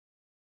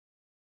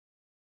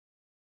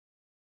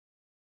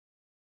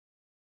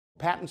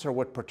Patents are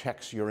what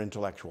protects your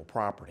intellectual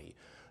property.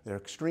 They're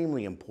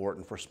extremely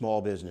important for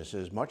small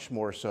businesses, much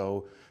more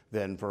so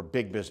than for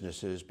big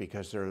businesses,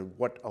 because they're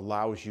what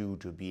allows you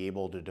to be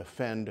able to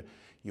defend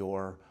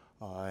your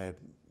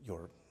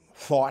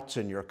thoughts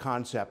and your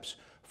concepts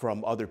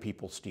from other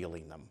people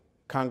stealing them.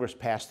 Congress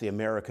passed the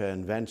America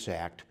Invents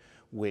Act,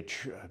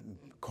 which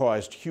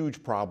caused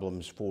huge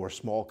problems for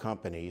small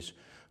companies.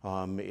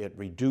 It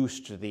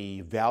reduced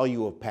the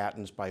value of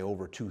patents by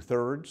over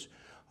 2/3.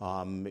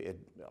 It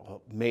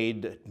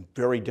made it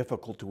very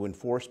difficult to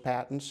enforce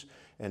patents,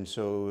 and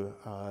so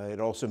it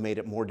also made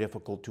it more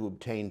difficult to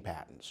obtain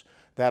patents.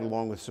 That,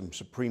 along with some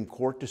Supreme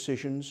Court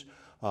decisions,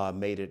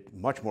 made it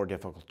much more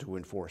difficult to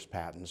enforce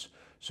patents.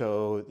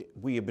 So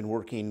we have been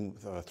working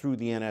through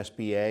the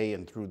NSBA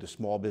and through the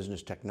Small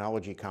Business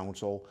Technology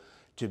Council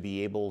to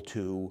be able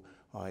to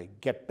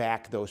get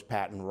back those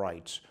patent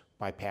rights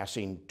by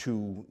passing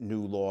 2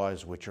 new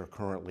laws which are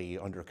currently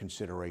under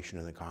consideration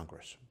in the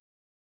Congress.